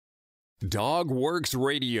DogWorks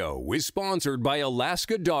Radio is sponsored by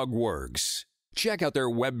Alaska Dog Works. Check out their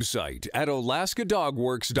website at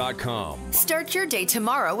alaskadogworks.com. Start your day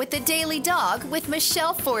tomorrow with The Daily Dog with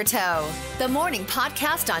Michele Forto, the morning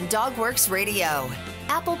podcast on DogWorks Radio.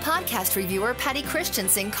 Apple Podcast reviewer Patty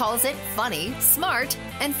Christensen calls it funny, smart,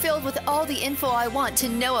 and filled with all the info I want to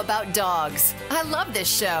know about dogs. I love this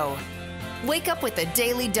show. Wake up with The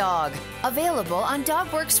Daily Dog. Available on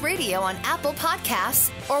DogWorks Radio on Apple Podcasts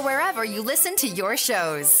or wherever you listen to your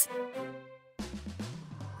shows.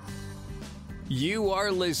 You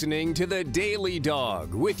are listening to The Daily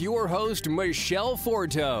Dog with your host, Michele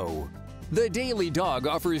Forto. The Daily Dog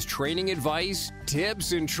offers training advice,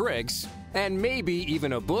 tips and tricks, and maybe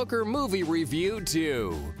even a book or movie review,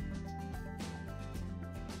 too.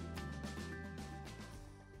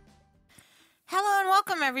 Hello and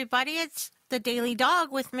welcome, everybody. It's The Daily Dog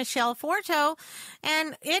with Michele Forto,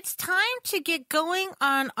 and it's time to get going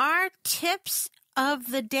on our tips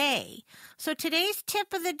of the day. So today's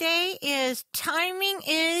tip of the day is timing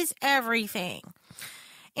is everything.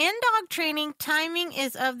 In dog training, timing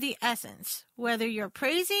is of the essence. Whether you're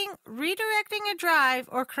praising, redirecting a drive,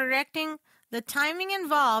 or correcting, the timing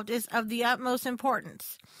involved is of the utmost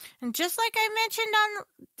importance. And just like I mentioned on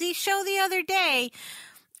the show the other day,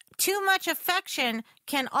 too much affection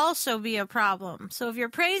can also be a problem. So if you're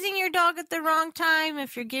praising your dog at the wrong time,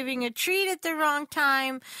 if you're giving a treat at the wrong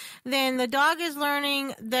time, then the dog is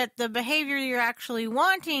learning that the behavior you're actually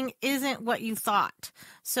wanting isn't what you thought.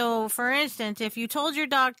 So for instance, if you told your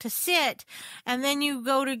dog to sit and then you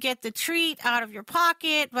go to get the treat out of your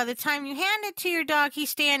pocket, by the time you hand it to your dog,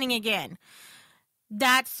 he's standing again.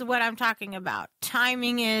 That's what I'm talking about.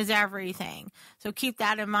 Timing is everything. So keep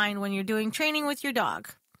that in mind when you're doing training with your dog.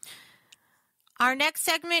 Our next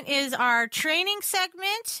segment is our training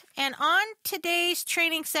segment, and on today's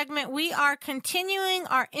training segment, we are continuing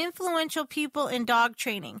our influential people in dog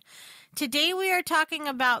training. Today, we are talking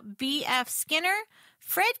about B.F. Skinner,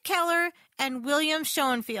 Fred Keller, and William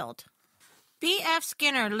Schoenfeld. B.F.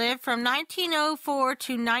 Skinner lived from 1904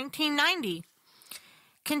 to 1990.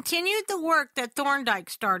 Continued the work that Thorndike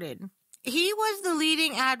started. He was the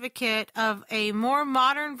leading advocate of a more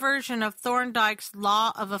modern version of Thorndike's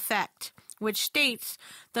law of effect, which states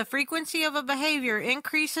the frequency of a behavior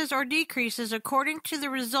increases or decreases according to the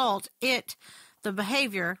result the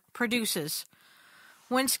behavior, produces.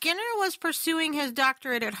 When Skinner was pursuing his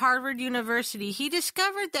doctorate at Harvard University, he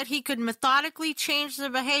discovered that he could methodically change the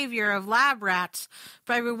behavior of lab rats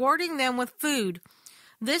by rewarding them with food.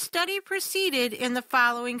 This study proceeded in the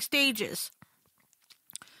following stages.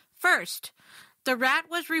 First, the rat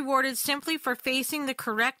was rewarded simply for facing the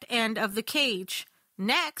correct end of the cage.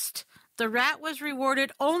 Next, the rat was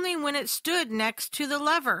rewarded only when it stood next to the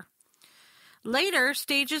lever. Later,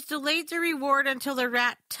 stages delayed the reward until the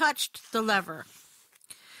rat touched the lever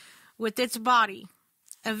with its body.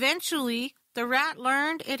 Eventually, the rat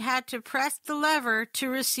learned it had to press the lever to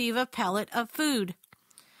receive a pellet of food.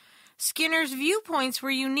 Skinner's viewpoints were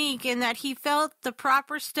unique in that he felt the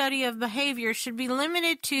proper study of behavior should be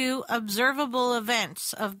limited to observable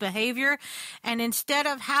events of behavior and instead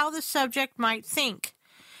of how the subject might think.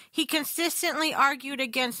 He consistently argued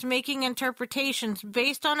against making interpretations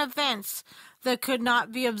based on events that could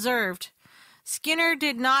not be observed. Skinner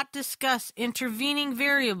did not discuss intervening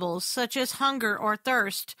variables such as hunger or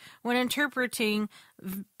thirst when interpreting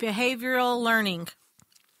behavioral learning.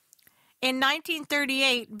 In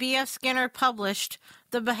 1938, B.F. Skinner published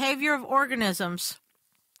The Behavior of Organisms.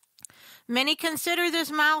 Many consider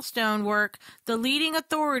this milestone work the leading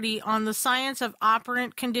authority on the science of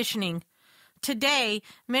operant conditioning. Today,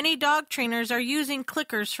 many dog trainers are using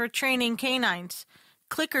clickers for training canines.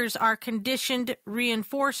 Clickers are conditioned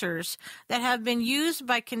reinforcers that have been used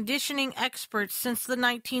by conditioning experts since the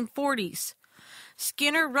 1940s.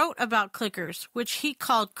 Skinner wrote about clickers, which he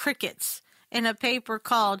called crickets, in a paper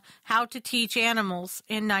called How to Teach Animals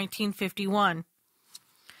in 1951.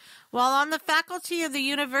 While on the faculty of the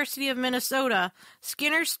University of Minnesota,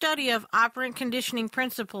 Skinner's study of operant conditioning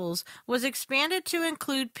principles was expanded to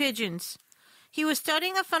include pigeons. He was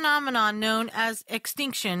studying a phenomenon known as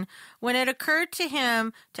extinction when it occurred to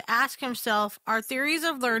him to ask himself, are theories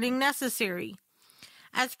of learning necessary?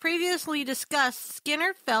 As previously discussed,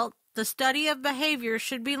 Skinner felt the study of behavior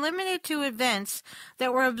should be limited to events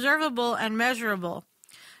that were observable and measurable.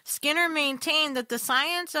 Skinner maintained that the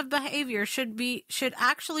science of behavior should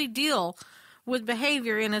actually deal with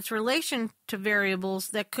behavior in its relation to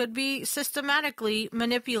variables that could be systematically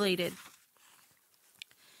manipulated.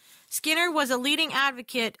 Skinner was a leading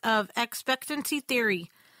advocate of expectancy theory.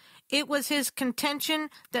 It was his contention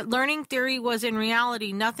that learning theory was in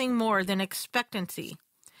reality nothing more than expectancy.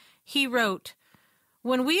 he wrote,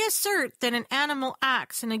 "When we assert that an animal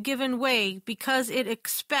acts in a given way because it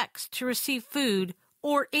expects to receive food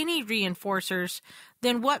or any reinforcers,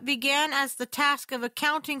 then what began as the task of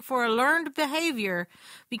accounting for a learned behavior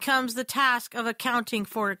becomes the task of accounting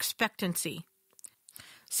for expectancy."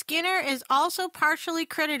 Skinner is also partially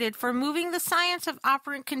credited for moving the science of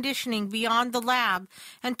operant conditioning beyond the lab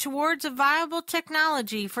and towards a viable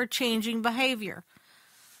technology for changing behavior.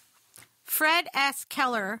 Fred S.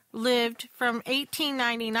 Keller lived from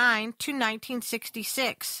 1899 to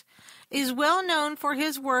 1966. Is well known for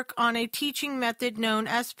his work on a teaching method known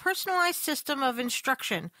as Personalized System of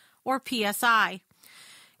Instruction, or PSI.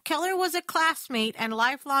 Keller was a classmate and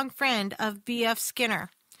lifelong friend of B.F. Skinner.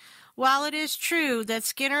 While it is true that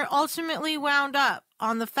Skinner ultimately wound up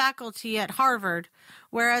on the faculty at Harvard,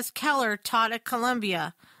 whereas Keller taught at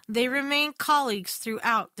Columbia, they remained colleagues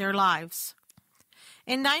throughout their lives.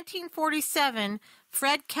 In 1947,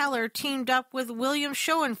 Fred Keller teamed up with William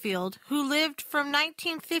Schoenfeld, who lived from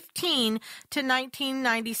 1915 to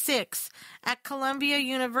 1996 at Columbia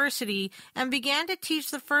University and began to teach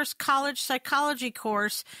the first college psychology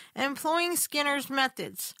course employing Skinner's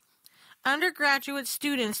methods. Undergraduate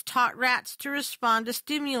students taught rats to respond to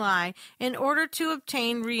stimuli in order to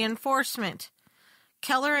obtain reinforcement.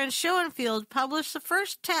 Keller and Schoenfeld published the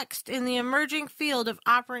first text in the emerging field of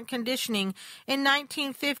operant conditioning in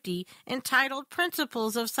 1950 entitled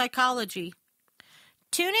Principles of Psychology.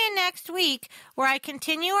 Tune in next week where I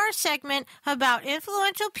continue our segment about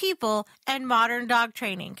influential people and modern dog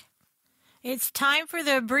training. It's time for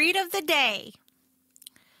the breed of the day.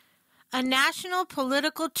 A national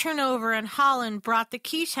political turnover in Holland brought the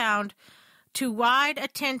Keeshond to wide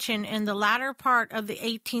attention in the latter part of the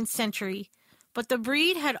 18th century, but the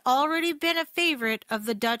breed had already been a favorite of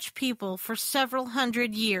the Dutch people for several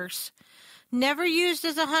hundred years. Never used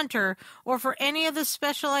as a hunter or for any of the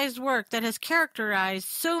specialized work that has characterized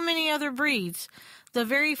so many other breeds, the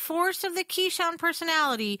very force of the Keeshond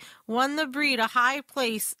personality won the breed a high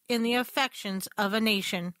place in the affections of a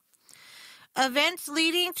nation. Events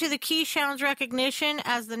leading to the Keeshond's recognition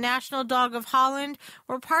as the national dog of Holland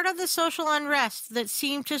were part of the social unrest that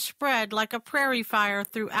seemed to spread like a prairie fire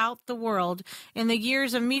throughout the world in the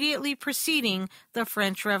years immediately preceding the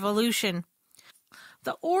French Revolution.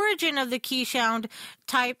 The origin of the Keeshond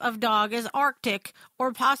type of dog is Arctic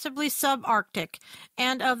or possibly subarctic,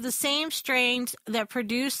 and of the same strains that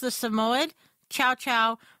produce the Samoyed, Chow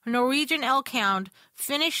Chow, Norwegian Elkhound,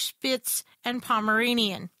 Finnish Spitz, and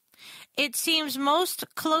Pomeranian. It seems most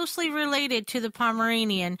closely related to the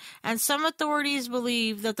Pomeranian, and some authorities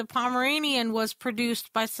believe that the Pomeranian was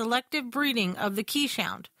produced by selective breeding of the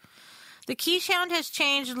Keeshond. The Keeshond has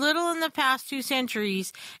changed little in the past 2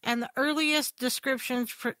 centuries, and the earliest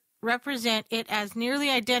descriptions represent it as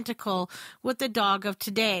nearly identical with the dog of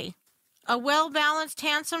today. A well-balanced,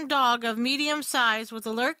 handsome dog of medium size with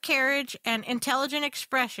alert carriage and intelligent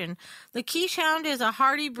expression, the Keeshond is a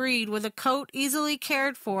hardy breed with a coat easily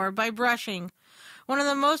cared for by brushing. One of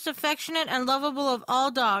the most affectionate and lovable of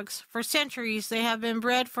all dogs, for centuries they have been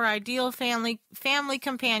bred for ideal family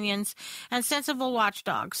companions and sensible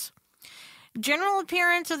watchdogs. General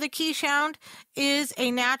appearance of the Keeshond is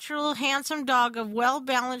a natural, handsome dog of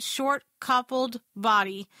well-balanced, short-coupled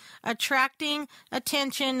body, attracting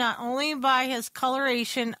attention not only by his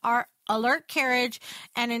coloration, alert carriage,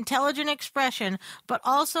 and intelligent expression, but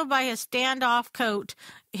also by his standoff coat,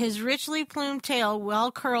 his richly plumed tail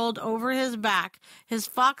well curled over his back, his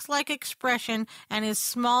fox-like expression, and his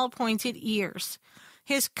small pointed ears.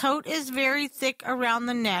 His coat is very thick around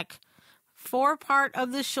the neck, forepart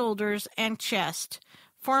of the shoulders and chest,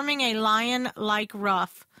 forming a lion-like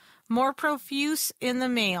ruff, more profuse in the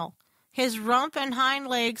male. His rump and hind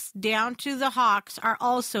legs down to the hocks are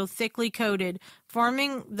also thickly coated,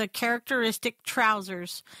 forming the characteristic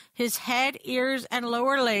trousers. His head, ears, and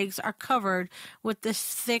lower legs are covered with this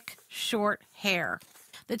thick, short hair.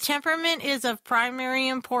 The temperament is of primary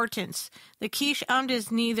importance. The Keeshond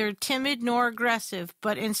is neither timid nor aggressive,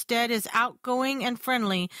 but instead is outgoing and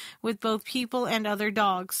friendly with both people and other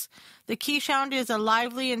dogs. The Keeshond is a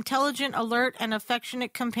lively, intelligent, alert, and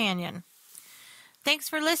affectionate companion. Thanks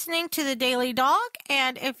for listening to The Daily Dog,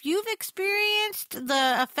 and if you've experienced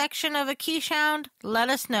the affection of a Keeshond, let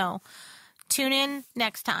us know. Tune in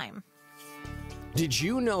next time. Did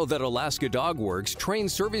you know that Alaska Dog Works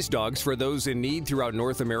trains service dogs for those in need throughout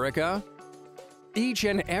North America? Each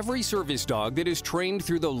and every service dog that is trained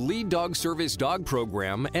through the Lead Dog Service Dog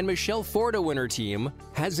Program and Michele Forto and her team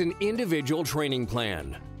has an individual training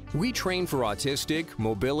plan. We train for autistic,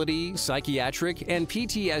 mobility, psychiatric, and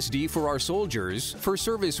PTSD for our soldiers for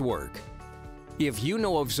service work. If you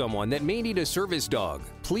know of someone that may need a service dog,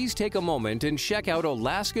 please take a moment and check out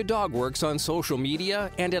Alaska Dog Works on social media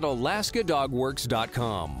and at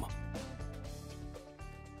alaskadogworks.com.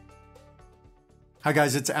 Hi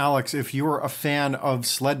guys, it's Alex. If you're a fan of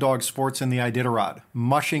sled dog sports and the Iditarod,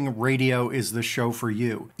 Mushing Radio is the show for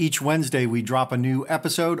you. Each Wednesday we drop a new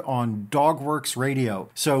episode on Dogworks Radio,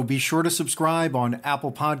 so be sure to subscribe on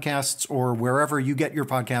Apple Podcasts or wherever you get your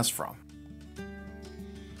podcasts from.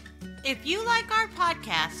 If you like our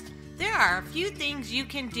podcast, there are a few things you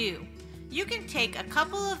can do. You can take a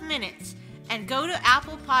couple of minutes and go to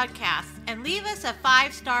Apple Podcasts and leave us a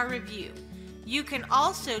 5-star review. You can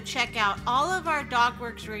also check out all of our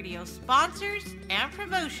Dogworks Radio sponsors and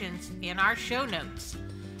promotions in our show notes.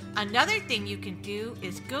 Another thing you can do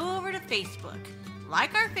is go over to Facebook,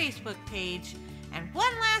 like our Facebook page, and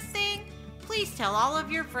one last thing, please tell all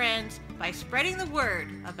of your friends by spreading the word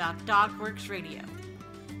about Dogworks Radio.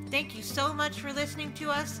 Thank you so much for listening to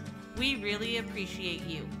us. We really appreciate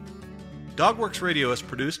you. Dogworks Radio is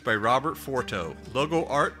produced by Robert Forto. Logo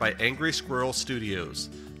art by Angry Squirrel Studios.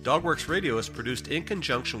 Dogworks Radio is produced in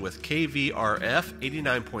conjunction with KVRF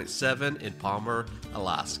 89.7 in Palmer,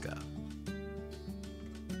 Alaska.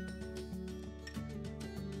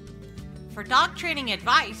 For dog training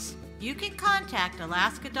advice, you can contact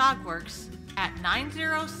Alaska Dogworks at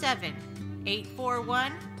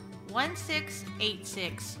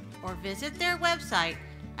 907-841-1686 or visit their website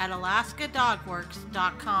at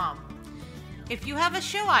alaskadogworks.com. If you have a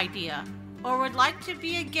show idea or would like to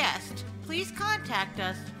be a guest, please contact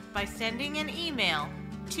us by sending an email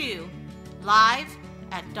to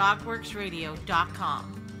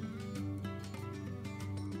live@dogworksradio.com.